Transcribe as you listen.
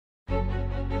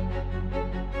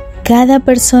Cada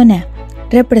persona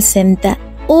representa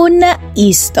una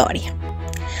historia.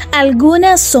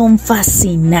 Algunas son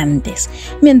fascinantes,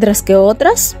 mientras que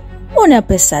otras, una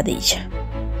pesadilla.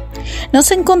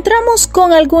 Nos encontramos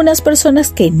con algunas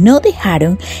personas que no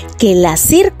dejaron que las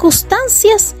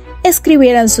circunstancias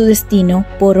escribieran su destino,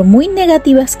 por muy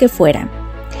negativas que fueran.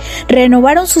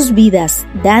 Renovaron sus vidas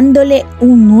dándole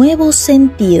un nuevo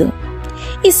sentido.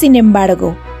 Y sin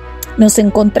embargo, nos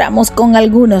encontramos con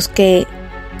algunos que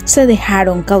se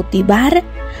dejaron cautivar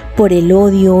por el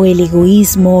odio, el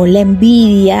egoísmo, la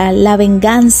envidia, la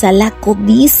venganza, la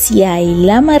codicia y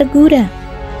la amargura.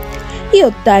 Y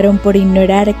optaron por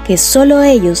ignorar que solo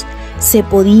ellos se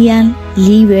podían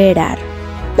liberar.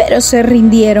 Pero se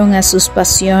rindieron a sus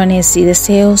pasiones y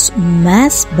deseos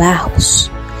más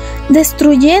bajos,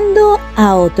 destruyendo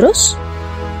a otros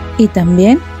y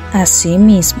también a sí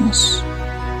mismos.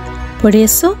 Por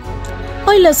eso,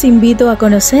 hoy los invito a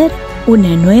conocer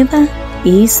una nueva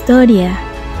historia.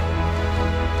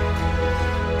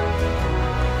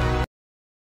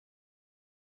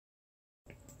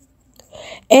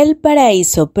 El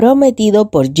paraíso prometido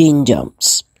por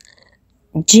Jones.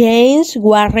 James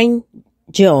Warren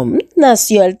Jones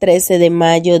nació el 13 de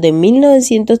mayo de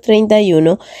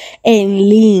 1931 en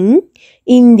Lynn,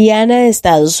 Indiana,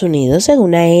 Estados Unidos, en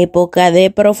una época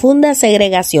de profunda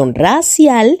segregación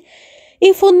racial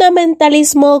y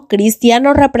fundamentalismo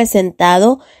cristiano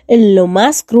representado en lo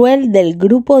más cruel del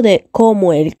grupo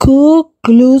como el Ku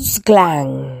Klux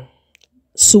Klan.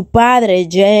 Su padre,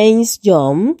 James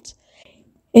Jones,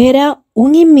 era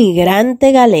un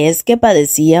inmigrante galés que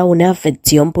padecía una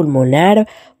afección pulmonar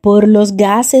por los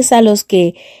gases a los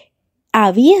que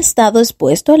había estado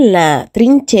expuesto en las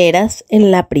trincheras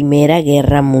en la Primera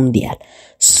Guerra Mundial.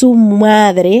 Su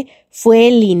madre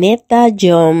fue Lynetta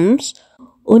Jones,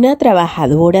 una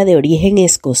trabajadora de origen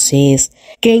escocés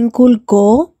que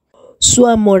inculcó su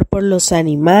amor por los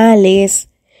animales,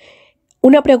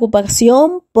 una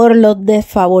preocupación por los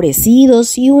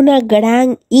desfavorecidos y una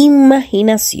gran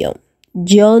imaginación.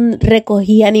 John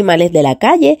recogía animales de la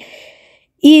calle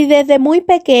y desde muy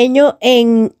pequeño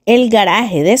en el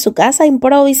garaje de su casa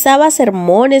improvisaba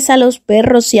sermones a los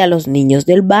perros y a los niños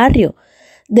del barrio.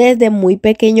 Desde muy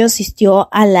pequeño asistió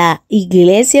a la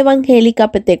iglesia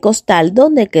evangélica pentecostal,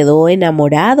 donde quedó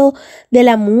enamorado de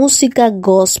la música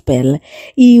gospel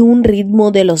y un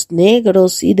ritmo de los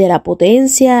negros y de la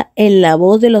potencia en la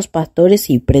voz de los pastores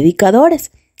y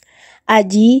predicadores.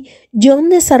 Allí, John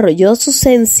desarrolló su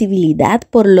sensibilidad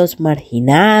por los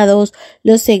marginados,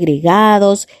 los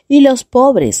segregados y los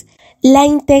pobres. La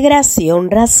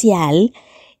integración racial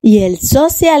y el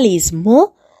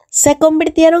socialismo se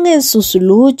convirtieron en sus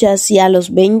luchas y a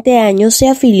los 20 años se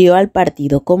afilió al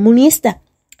Partido Comunista,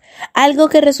 algo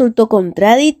que resultó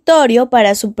contradictorio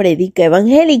para su prédica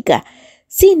evangélica.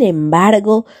 Sin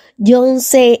embargo, John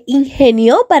se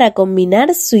ingenió para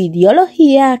combinar su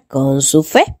ideología con su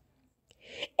fe.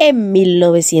 En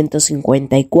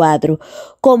 1954,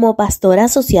 como pastor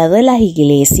asociado de la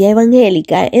iglesia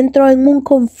evangélica, entró en un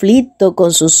conflicto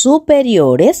con sus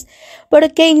superiores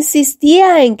porque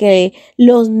insistía en que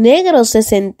los negros se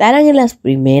sentaran en las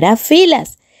primeras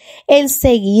filas.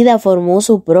 Enseguida formó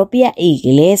su propia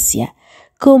iglesia,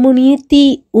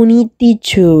 Community Unity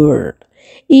Church,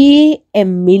 y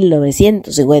en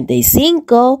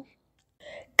 1955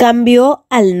 cambió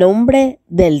al nombre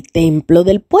del Templo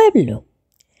del Pueblo.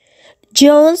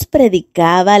 Jones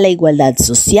predicaba la igualdad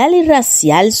social y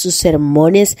racial. Sus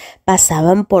sermones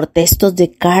pasaban por textos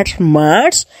de Karl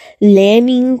Marx,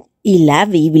 Lenin y la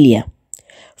Biblia.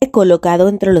 Fue colocado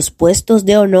entre los puestos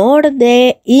de honor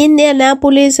de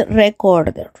Indianapolis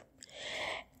Recorder,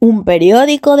 un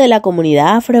periódico de la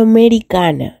comunidad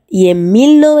afroamericana, y en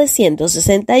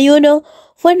 1961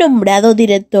 fue nombrado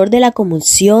director de la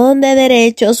Comisión de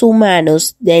Derechos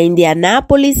Humanos de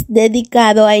Indianápolis,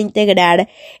 dedicado a integrar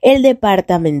el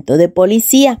departamento de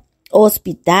policía,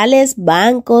 hospitales,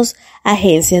 bancos,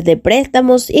 agencias de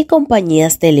préstamos y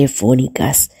compañías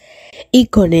telefónicas. Y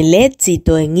con el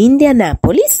éxito en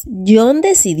Indianápolis, John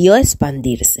decidió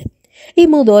expandirse y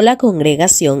mudó la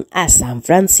congregación a San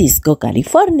Francisco,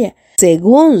 California.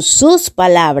 Según sus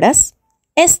palabras,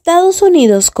 Estados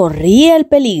Unidos corría el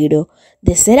peligro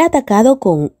de ser atacado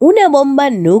con una bomba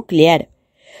nuclear,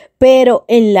 pero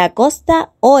en la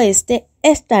costa oeste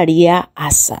estaría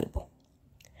a salvo.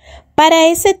 Para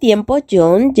ese tiempo,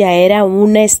 John ya era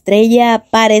una estrella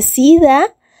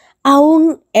parecida a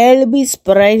un Elvis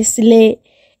Presley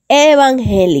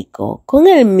evangélico, con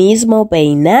el mismo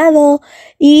peinado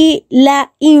y las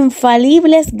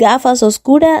infalibles gafas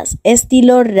oscuras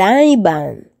estilo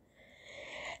Ray-Ban.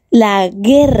 La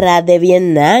guerra de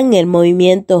Vietnam, el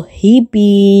movimiento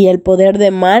hippie y el poder de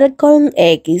Malcolm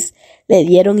X le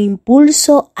dieron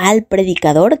impulso al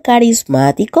predicador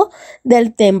carismático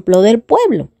del templo del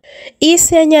pueblo y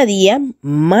se añadían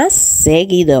más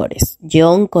seguidores.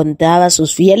 John contaba a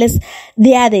sus fieles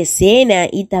de a decena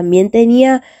y también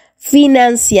tenía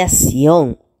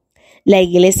financiación. La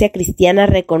iglesia cristiana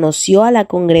reconoció a la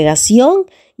congregación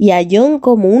y a John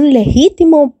como un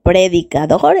legítimo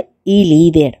predicador y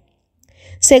líder.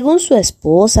 Según su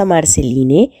esposa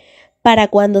Marceline, para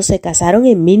cuando se casaron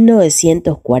en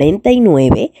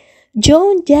 1949,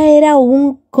 John ya era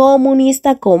un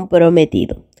comunista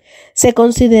comprometido. Se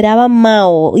consideraba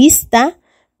maoísta,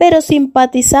 pero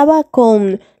simpatizaba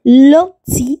con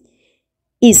Lotzi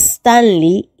y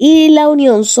Stanley y la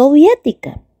Unión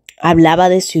Soviética. Hablaba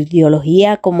de su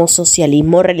ideología como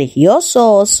socialismo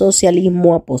religioso o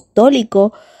socialismo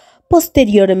apostólico.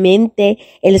 Posteriormente,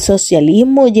 el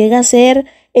socialismo llega a ser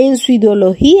en su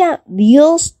ideología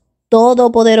Dios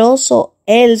Todopoderoso,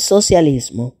 el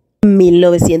socialismo. En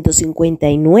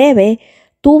 1959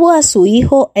 tuvo a su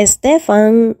hijo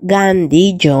Stephen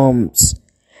Gandhi Jones,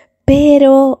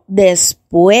 pero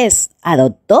después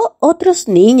adoptó otros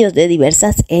niños de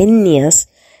diversas etnias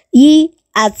y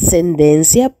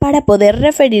ascendencia para poder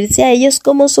referirse a ellos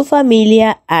como su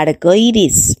familia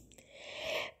arcoíris.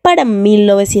 Para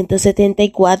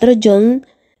 1974, John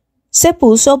se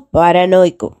puso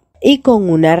paranoico y con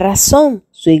una razón.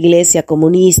 Su iglesia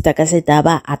comunista que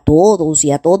aceptaba a todos y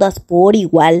a todas por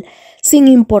igual, sin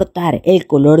importar el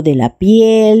color de la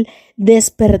piel,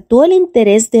 despertó el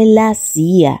interés de la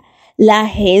CIA, la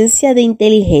Agencia de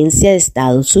Inteligencia de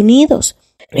Estados Unidos.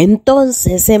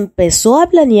 Entonces empezó a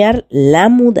planear la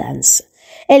mudanza.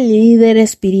 El líder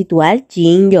espiritual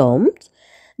Jim Jones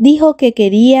dijo que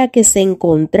quería que se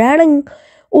encontraran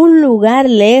un lugar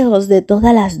lejos de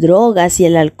todas las drogas y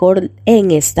el alcohol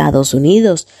en Estados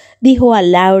Unidos, dijo a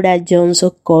Laura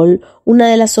Johnson Cole, una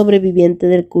de las sobrevivientes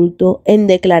del culto, en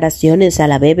declaraciones a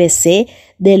la BBC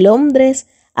de Londres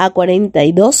a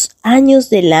 42 años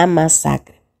de la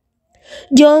masacre.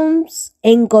 Jones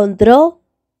encontró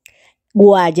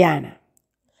Guayana,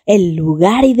 el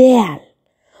lugar ideal.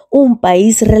 Un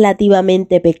país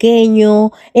relativamente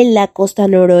pequeño en la costa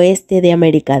noroeste de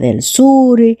América del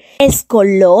Sur, es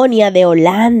colonia de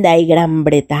Holanda y Gran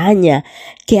Bretaña,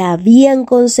 que habían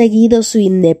conseguido su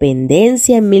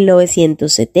independencia en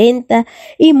 1970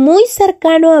 y muy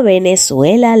cercano a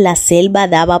Venezuela. La selva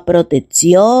daba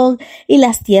protección y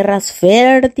las tierras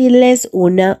fértiles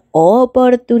una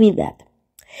oportunidad.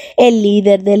 El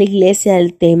líder de la iglesia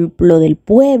del templo del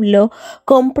pueblo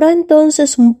compró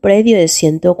entonces un predio de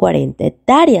 140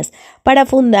 hectáreas para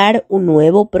fundar un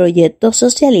nuevo proyecto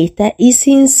socialista y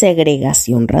sin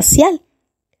segregación racial.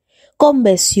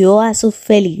 Convenció a sus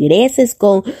feligreses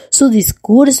con su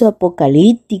discurso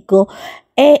apocalíptico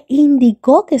e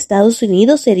indicó que Estados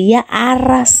Unidos sería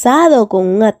arrasado con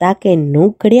un ataque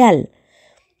nuclear.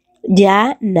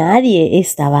 Ya nadie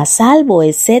estaba a salvo,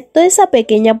 excepto esa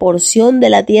pequeña porción de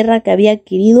la tierra que había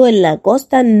adquirido en la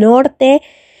costa norte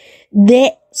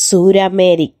de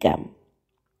Sudamérica.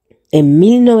 En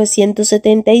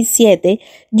 1977,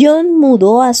 John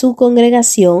mudó a su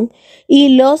congregación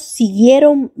y los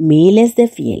siguieron miles de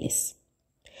fieles.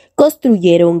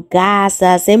 Construyeron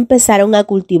casas, empezaron a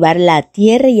cultivar la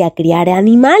tierra y a criar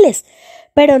animales,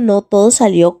 pero no todo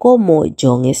salió como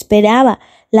John esperaba.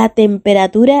 La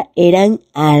temperatura era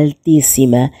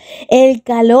altísima, el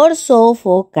calor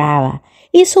sofocaba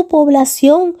y su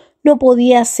población no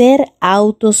podía ser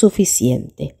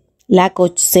autosuficiente. La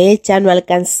cosecha no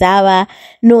alcanzaba,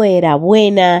 no era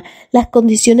buena, las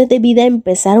condiciones de vida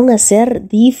empezaron a ser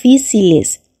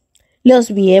difíciles.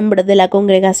 Los miembros de la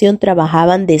congregación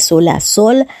trabajaban de sol a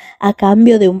sol a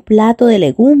cambio de un plato de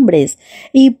legumbres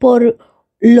y por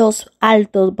los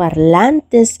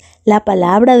altoparlantes la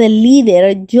palabra del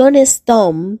líder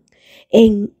JONESTOWN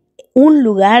en un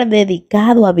lugar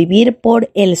dedicado a vivir por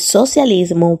el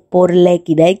socialismo, por la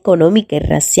equidad económica y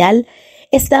racial,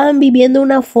 estaban viviendo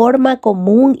una forma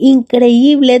común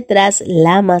increíble tras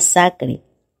la masacre.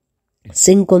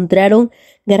 Se encontraron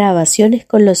grabaciones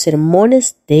con los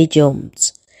sermones de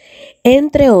Jones.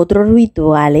 Entre otros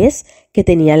rituales que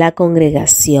tenía la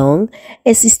congregación,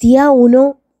 existía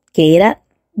uno que era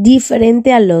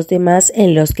diferente a los demás,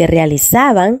 en los que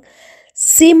realizaban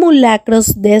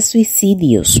simulacros de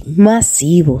suicidios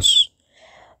masivos.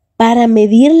 Para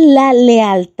medir la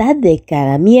lealtad de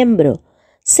cada miembro,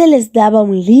 se les daba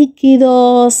un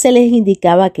líquido, se les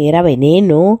indicaba que era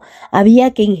veneno,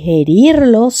 había que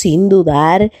ingerirlo sin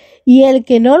dudar, y el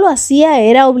que no lo hacía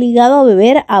era obligado a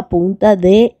beber a punta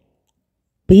de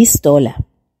pistola.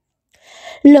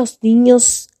 Los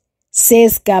niños se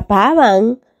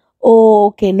escapaban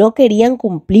o que no querían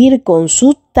cumplir con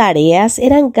sus tareas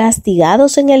eran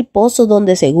castigados en el pozo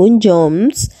donde, según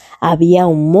Jones, había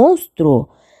un monstruo.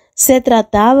 Se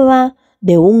trataba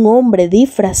de un hombre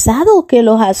disfrazado que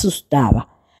los asustaba.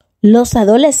 Los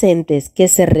adolescentes que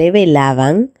se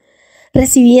rebelaban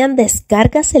recibían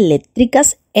descargas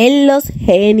eléctricas en los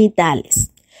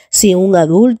genitales. Si un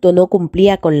adulto no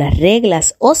cumplía con las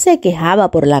reglas o se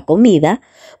quejaba por la comida,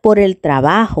 por el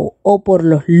trabajo o por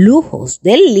los lujos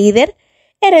del líder,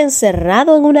 era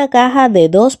encerrado en una caja de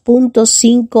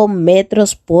 2.5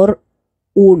 metros por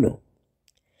 1.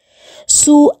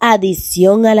 Su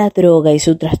adicción a la droga y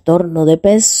su trastorno de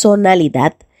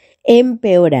personalidad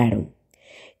empeoraron.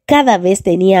 Cada vez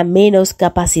tenía menos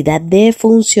capacidad de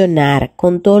funcionar,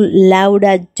 contó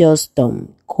Laura Johnstone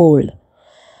Cole.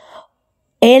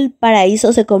 El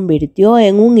paraíso se convirtió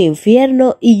en un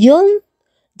infierno y John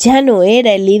ya no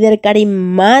era el líder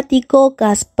carismático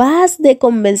capaz de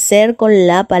convencer con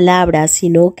la palabra,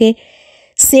 sino que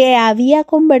se había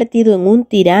convertido en un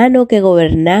tirano que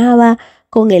gobernaba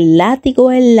con el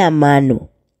látigo en la mano.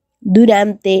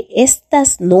 Durante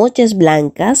estas noches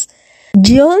blancas,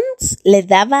 Jones le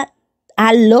daba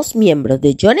a los miembros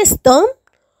de JONESTOWN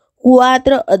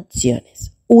 4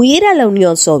 opciones: huir a la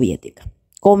Unión Soviética,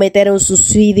 cometer un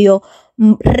suicidio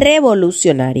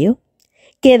revolucionario,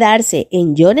 quedarse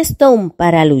en JONESTOWN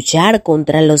para luchar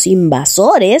contra los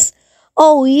invasores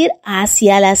o huir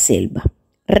hacia la selva.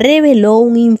 Reveló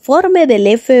un informe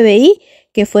del FBI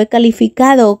que fue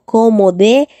calificado como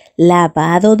de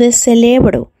lavado de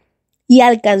cerebro y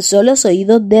alcanzó los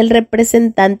oídos del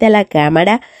representante a la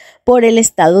Cámara por el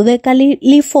estado de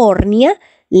California,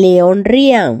 Leon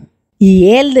Ryan.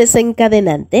 Y el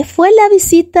desencadenante fue la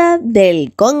visita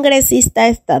del congresista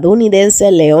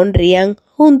estadounidense Leon Ryan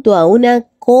junto a una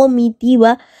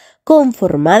comitiva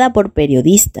conformada por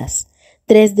periodistas,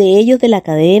 3 de ellos de la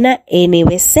cadena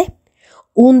NBC,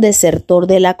 un desertor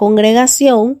de la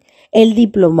congregación, el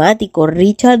diplomático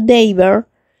Richard Daver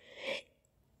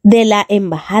de la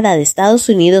Embajada de Estados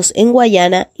Unidos en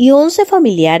Guayana y 11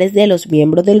 familiares de los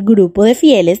miembros del grupo de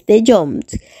fieles de Jones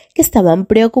que estaban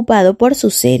preocupados por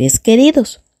sus seres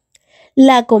queridos.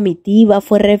 La comitiva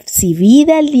fue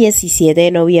recibida el 17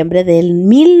 de noviembre de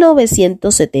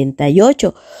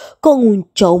 1978 con un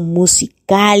show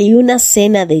musical y una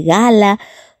cena de gala.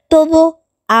 Todo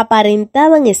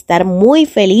aparentaban estar muy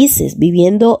felices,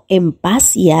 viviendo en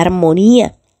paz y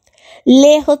armonía,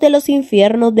 lejos de los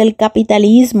infiernos del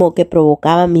capitalismo que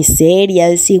provocaban miseria,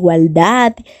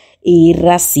 desigualdad y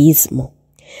racismo.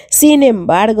 Sin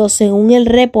embargo, según el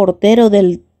reportero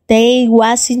del The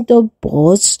Washington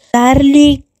Post,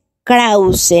 Charlie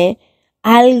Krause,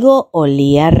 algo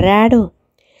olía raro.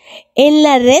 En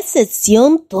la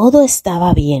recepción todo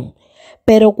estaba bien,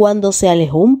 pero cuando se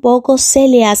alejó un poco se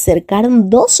le acercaron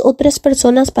 2 o 3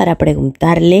 personas para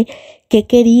preguntarle qué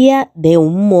quería de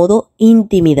un modo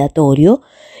intimidatorio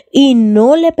y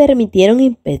no le permitieron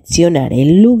inspeccionar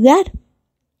el lugar.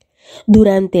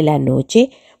 Durante la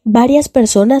noche, varias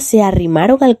personas se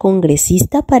arrimaron al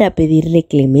congresista para pedirle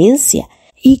clemencia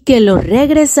y que lo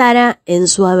regresara en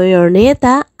su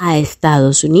avioneta a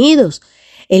Estados Unidos.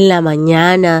 En la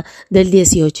mañana del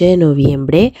 18 de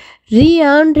noviembre,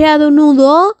 Ryan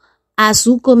reanudó a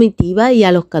su comitiva y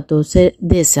a los 14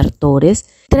 desertores,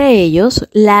 entre ellos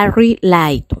Larry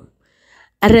Layton.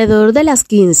 Alrededor de las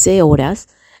 15 horas,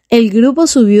 el grupo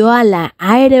subió a la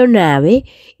aeronave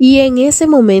y en ese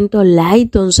momento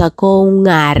Layton sacó un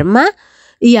arma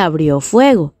y abrió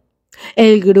fuego.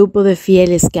 El grupo de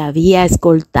fieles que había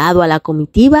escoltado a la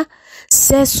comitiva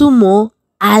se sumó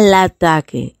al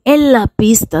ataque en la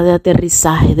pista de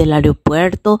aterrizaje del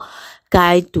aeropuerto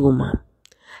Kaituma.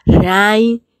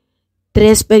 Ray,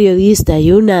 3 periodistas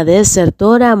y una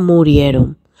desertora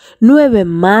murieron. 9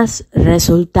 más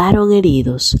resultaron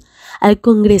heridos. Al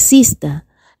congresista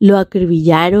lo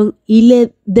acribillaron y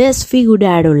le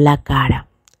desfiguraron la cara.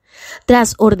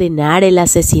 Tras ordenar el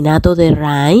asesinato de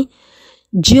Ray,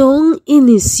 John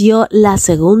inició la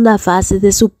segunda fase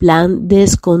de su plan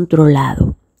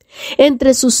descontrolado.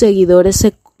 Entre sus seguidores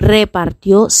se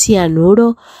repartió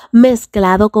cianuro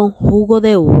mezclado con jugo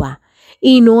de uva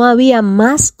y no había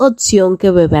más opción que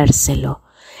bebérselo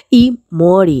y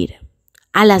morir.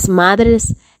 A las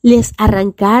madres les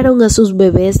arrancaron a sus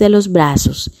bebés de los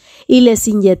brazos y les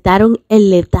inyectaron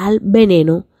el letal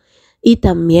veneno, y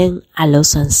también a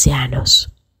los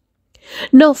ancianos.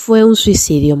 No fue un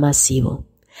suicidio masivo.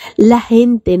 La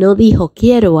gente no dijo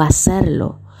quiero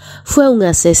hacerlo. Fue un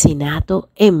asesinato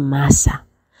en masa,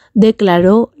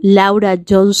 declaró Laura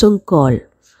Johnson Cole,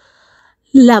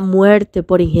 La muerte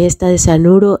por ingesta de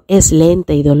cianuro es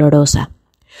lenta y dolorosa.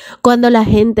 Cuando la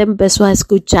gente empezó a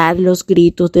escuchar los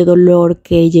gritos de dolor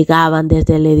que llegaban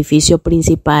desde el edificio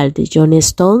principal de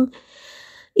JONESTOWN,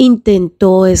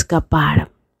 intentó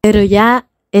escapar, pero ya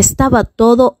estaba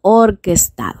todo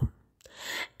orquestado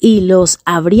y los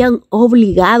habrían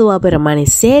obligado a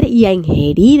permanecer y a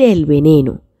ingerir el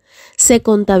veneno. Se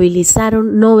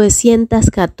contabilizaron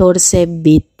 914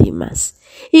 víctimas,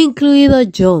 incluido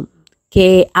John,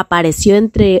 que apareció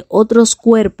entre otros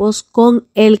cuerpos con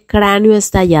el cráneo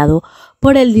estallado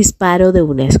por el disparo de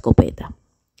una escopeta.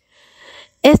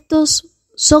 Estos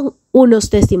son unos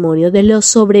testimonios de los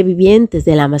sobrevivientes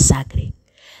de la masacre.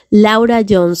 Laura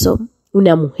Johnson,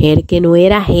 una mujer que no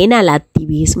era ajena al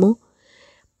activismo,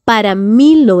 para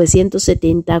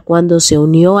 1970, cuando se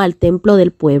unió al Templo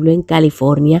del Pueblo en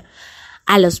California,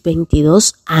 a los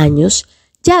 22 años,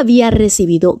 ya había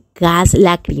recibido gas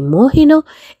lacrimógeno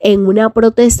en una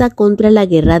protesta contra la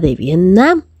guerra de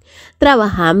Vietnam,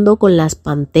 trabajando con las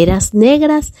Panteras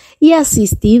Negras y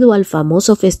asistido al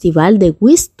famoso festival de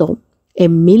Woodstock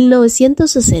en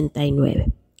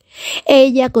 1969.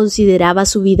 Ella consideraba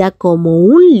su vida como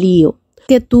un lío,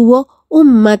 que tuvo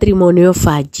un matrimonio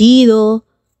fallido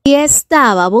y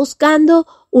estaba buscando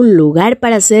un lugar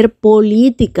para hacer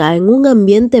política en un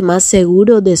ambiente más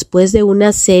seguro después de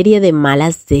una serie de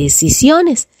malas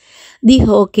decisiones.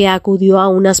 Dijo que acudió a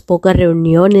unas pocas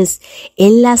reuniones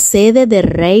en la sede de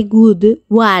Redwood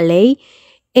Valley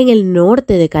en el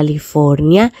norte de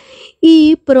California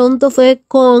y pronto fue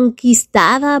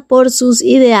conquistada por sus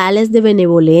ideales de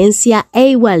benevolencia e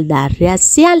igualdad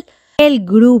racial. El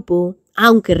grupo,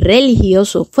 aunque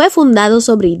religioso, fue fundado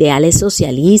sobre ideales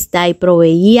socialistas y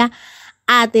proveía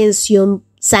atención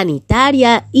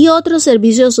sanitaria y otros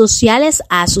servicios sociales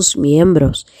a sus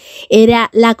miembros. Era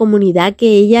la comunidad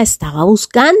que ella estaba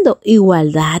buscando,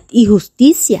 igualdad y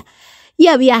justicia, y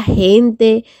había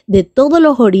gente de todos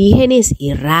los orígenes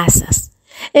y razas.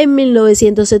 En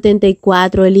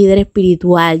 1974, el líder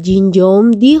espiritual Jim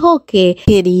Jones dijo que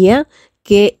quería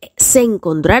que se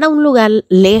encontrara un lugar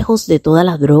lejos de todas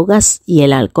las drogas y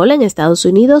el alcohol en Estados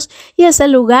Unidos, y ese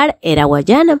lugar era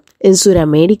Guyana, en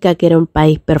Sudamérica, que era un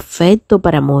país perfecto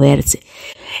para moverse.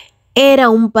 Era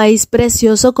un país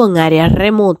precioso con áreas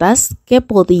remotas que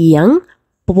podían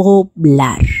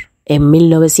poblar. En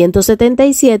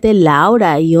 1977,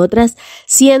 Laura y otras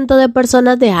cientos de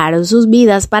personas dejaron sus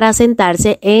vidas para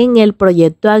asentarse en el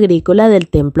proyecto agrícola del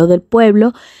Templo del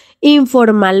Pueblo,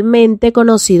 informalmente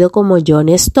conocido como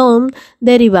JONESTOWN,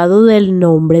 derivado del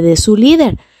nombre de su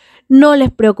líder. No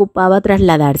les preocupaba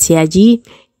trasladarse allí.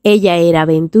 Ella era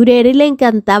aventurera y le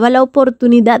encantaba la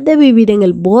oportunidad de vivir en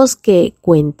el bosque,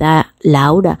 cuenta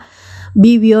Laura.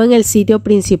 Vivió en el sitio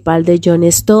principal de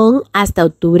JONESTOWN hasta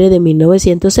octubre de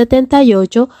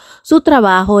 1978. Su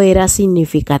trabajo era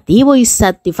significativo y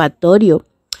satisfactorio.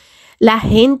 La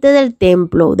gente del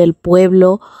templo, del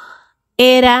pueblo,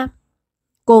 era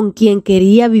con quien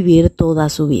quería vivir toda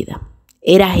su vida.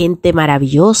 Era gente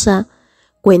maravillosa,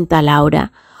 cuenta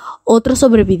Laura. Otro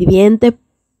sobreviviente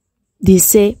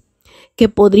dice que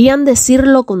podrían decir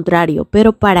lo contrario,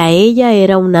 pero para ella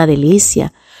era una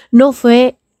delicia. No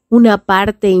fue una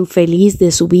parte infeliz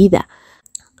de su vida.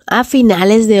 A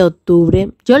finales de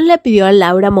octubre, John le pidió a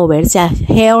Laura moverse a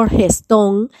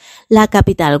JONESTOWN, la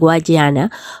capital guayana,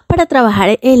 para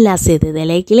trabajar en la sede de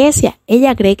la iglesia.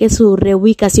 Ella cree que su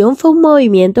reubicación fue un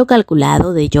movimiento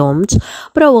calculado de Jones,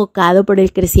 provocado por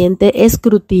el creciente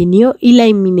escrutinio y la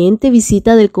inminente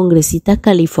visita del congresista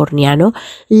californiano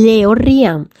Leo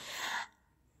Ryan.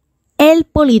 El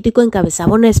político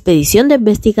encabezaba una expedición de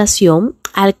investigación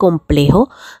al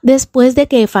complejo después de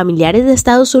que familiares de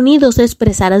Estados Unidos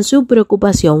expresaran su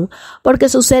preocupación porque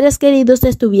sus seres queridos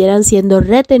estuvieran siendo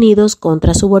retenidos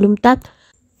contra su voluntad.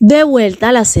 De vuelta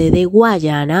a la sede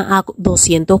guayana, a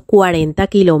 240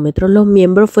 kilómetros, los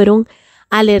miembros fueron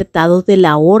alertados de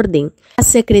la orden. La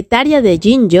secretaria de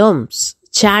Jim Jones,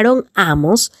 Sharon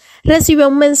Amos, recibió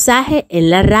un mensaje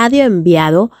en la radio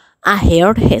enviado a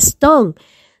JONESTOWN,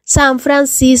 San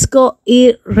Francisco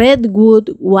y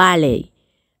Redwood Valley.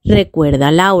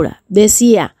 Recuerda Laura,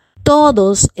 decía: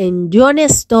 todos en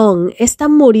JONESTOWN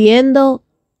están muriendo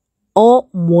o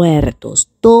muertos.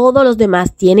 Todos los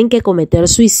demás tienen que cometer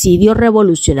suicidio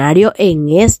revolucionario en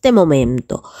este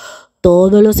momento.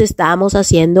 Todos los estamos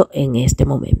haciendo en este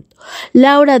momento.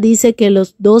 Laura dice que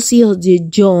los dos hijos de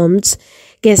Jones,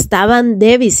 que estaban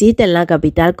de visita en la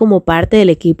capital como parte del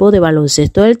equipo de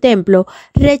baloncesto del templo,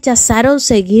 rechazaron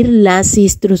seguir las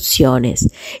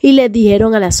instrucciones y les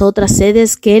dijeron a las otras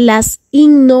sedes que las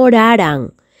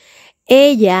ignoraran.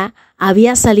 Ella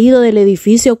había salido del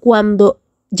edificio cuando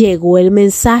llegó el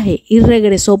mensaje y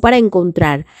regresó para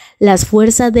encontrar las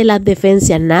fuerzas de la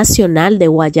Defensa Nacional de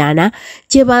Guayana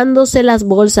llevándose las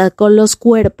bolsas con los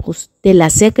cuerpos de la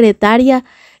secretaria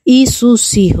y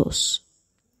sus hijos.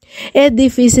 Es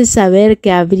difícil saber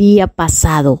qué habría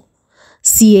pasado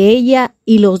si ella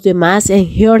y los demás en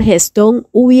JONESTOWN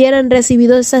hubieran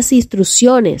recibido esas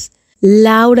instrucciones.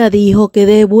 Laura dijo que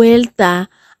de vuelta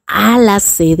a la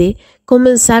sede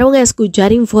comenzaron a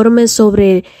escuchar informes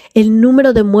sobre el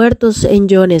número de muertos en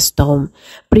JONESTOWN.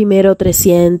 Primero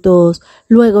 300,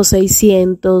 luego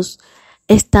 600.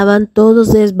 Estaban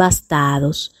todos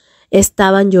devastados.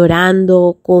 Estaban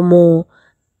llorando como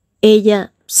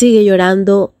ella sigue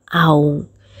llorando aún.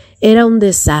 Era un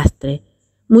desastre.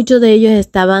 Muchos de ellos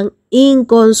estaban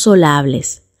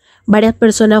inconsolables. Varias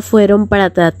personas fueron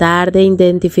para tratar de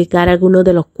identificar algunos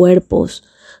de los cuerpos.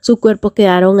 Sus cuerpos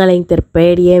quedaron a la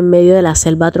intemperie en medio de la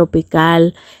selva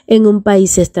tropical, en un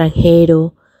país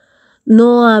extranjero.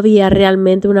 No había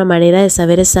realmente una manera de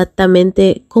saber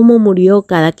exactamente cómo murió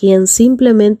cada quien,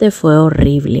 simplemente fue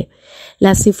horrible.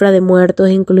 La cifra de muertos,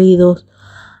 incluidos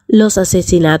los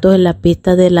asesinatos en la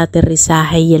pista del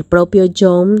aterrizaje y el propio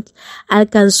Jones,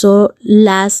 alcanzó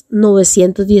las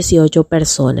 918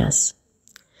 personas.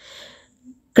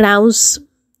 Krauss,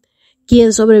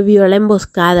 quien sobrevivió a la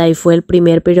emboscada y fue el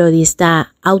primer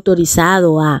periodista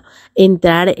autorizado a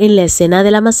entrar en la escena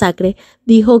de la masacre,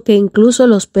 dijo que incluso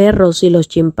los perros y los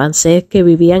chimpancés que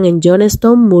vivían en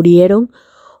JONESTOWN murieron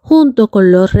junto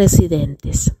con los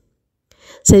residentes.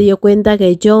 Se dio cuenta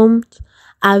que Jones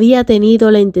había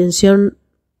tenido la intención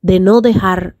de no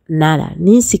dejar nada,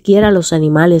 ni siquiera los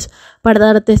animales, para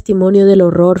dar testimonio del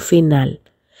horror final.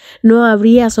 No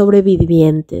habría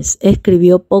sobrevivientes,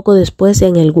 escribió poco después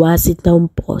en el Washington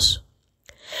Post.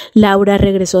 Laura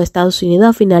regresó a Estados Unidos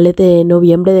a finales de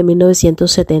noviembre de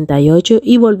 1978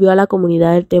 y volvió a la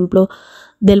comunidad del Templo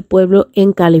del Pueblo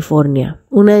en California.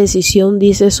 Una decisión,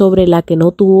 dice, sobre la que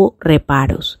no tuvo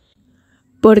reparos,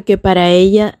 porque para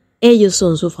ella ellos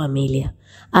son su familia.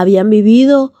 Habían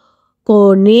vivido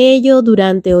con ellos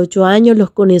durante 8 años,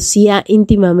 los conocía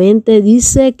íntimamente,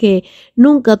 dice que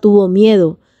nunca tuvo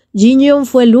miedo. Jin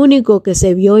fue el único que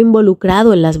se vio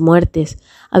involucrado en las muertes.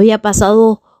 Había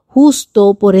pasado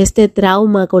justo por este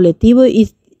trauma colectivo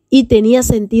y tenía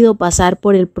sentido pasar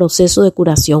por el proceso de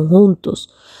curación juntos.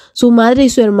 Su madre y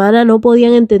su hermana no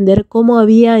podían entender cómo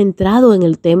había entrado en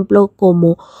el templo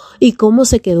y cómo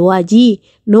se quedó allí.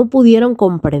 No pudieron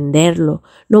comprenderlo,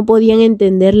 no podían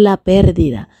entender la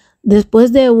pérdida.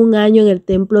 Después de 1 año en el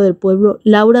Templo del Pueblo,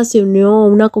 Laura se unió a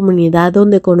una comunidad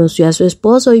donde conoció a su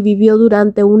esposo y vivió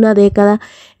durante 1 década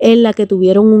en la que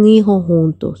tuvieron un hijo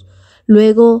juntos.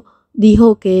 Luego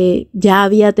dijo que ya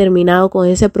había terminado con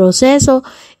ese proceso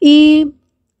y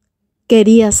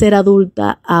quería ser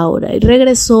adulta ahora. Y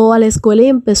regresó a la escuela y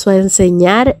empezó a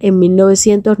enseñar en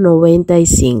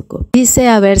 1995. Dice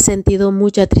haber sentido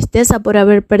mucha tristeza por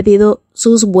haber perdido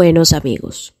sus buenos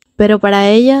amigos. Pero para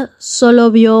ella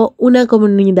solo vio una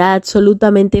comunidad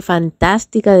absolutamente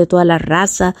fantástica de todas las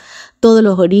razas, todos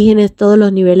los orígenes, todos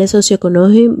los niveles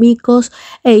socioeconómicos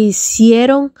e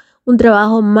hicieron un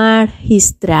trabajo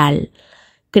magistral,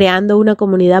 creando una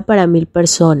comunidad para 1000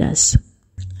 personas.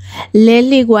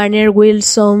 Leslie Warner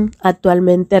Wilson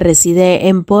actualmente reside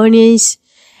en Phoenix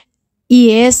y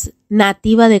es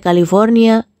nativa de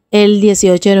California. El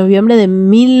 18 de noviembre de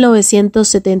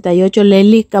 1978,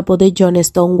 Leslie escapó de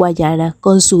JONESTOWN, Guayana,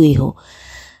 con su hijo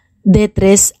de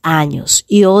 3 años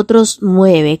y otros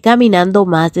 9, caminando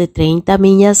más de 30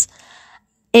 millas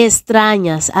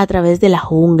extrañas a través de la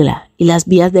jungla y las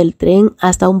vías del tren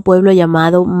hasta un pueblo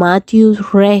llamado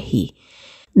Matthews Regi.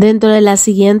 Dentro de las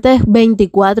siguientes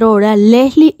 24 horas,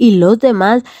 Leslie y los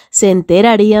demás se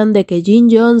enterarían de que Jim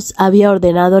Jones había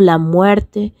ordenado la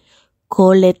muerte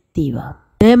colectiva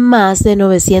de más de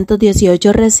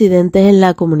 918 residentes en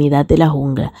la comunidad de la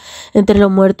jungla. Entre los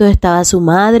muertos estaba su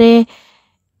madre,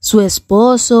 su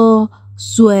esposo,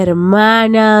 su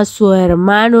hermana, su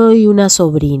hermano y una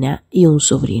sobrina y un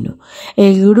sobrino.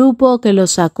 El grupo que los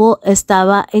sacó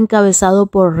estaba encabezado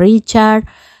por Richard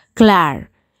Clark,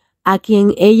 a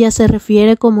quien ella se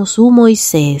refiere como su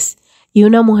Moisés, y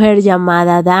una mujer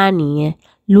llamada Dani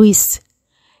Luis,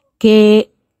 que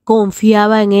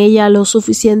confiaba en ella lo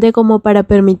suficiente como para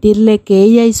permitirle que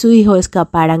ella y su hijo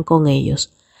escaparan con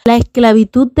ellos. La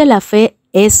esclavitud de la fe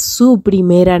es su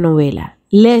primera novela.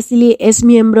 Leslie es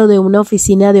miembro de una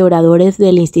oficina de oradores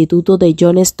del Instituto de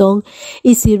JONESTOWN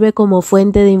y sirve como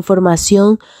fuente de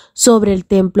información sobre el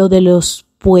templo de los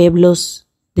pueblos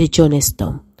de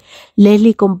JONESTOWN.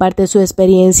 Leslie comparte su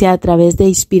experiencia a través de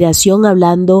inspiración,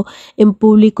 hablando en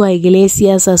público a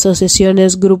iglesias,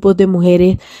 asociaciones, grupos de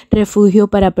mujeres, refugio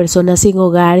para personas sin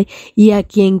hogar y a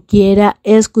quien quiera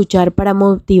escuchar para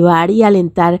motivar y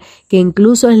alentar que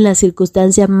incluso en las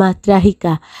circunstancias más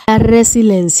trágicas, la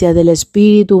resiliencia del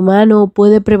espíritu humano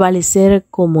puede prevalecer,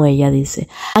 como ella dice.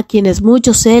 A quienes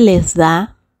mucho se les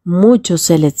da, mucho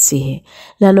se le exige.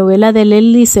 La novela de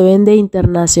Leslie se vende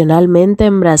internacionalmente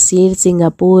en Brasil,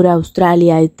 Singapur,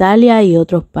 Australia, Italia y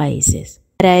otros países.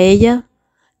 Para ella,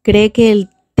 cree que el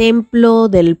templo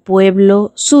del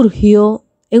pueblo surgió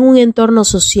en un entorno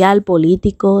social,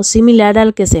 político, similar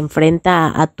al que se enfrenta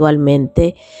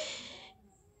actualmente.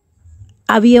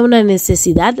 Había una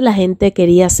necesidad, la gente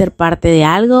quería ser parte de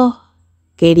algo,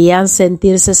 querían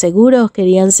sentirse seguros,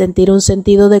 querían sentir un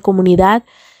sentido de comunidad.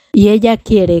 Y ella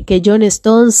quiere que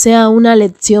JONESTOWN sea una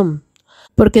lección,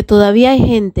 porque todavía hay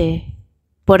gente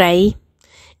por ahí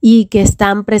y que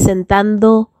están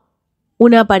presentando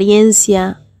una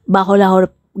apariencia bajo las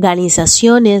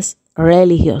organizaciones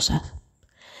religiosas,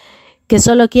 que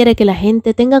solo quiere que la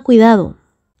gente tenga cuidado.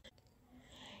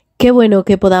 Qué bueno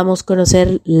que podamos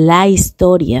conocer la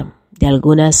historia de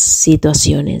algunas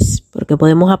situaciones, porque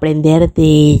podemos aprender de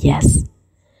ellas.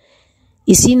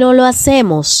 Y si no lo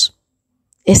hacemos,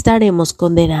 estaremos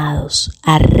condenados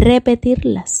a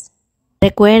repetirlas.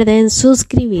 Recuerden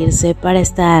suscribirse para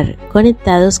estar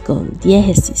conectados con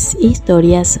 10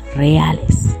 historias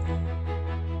reales.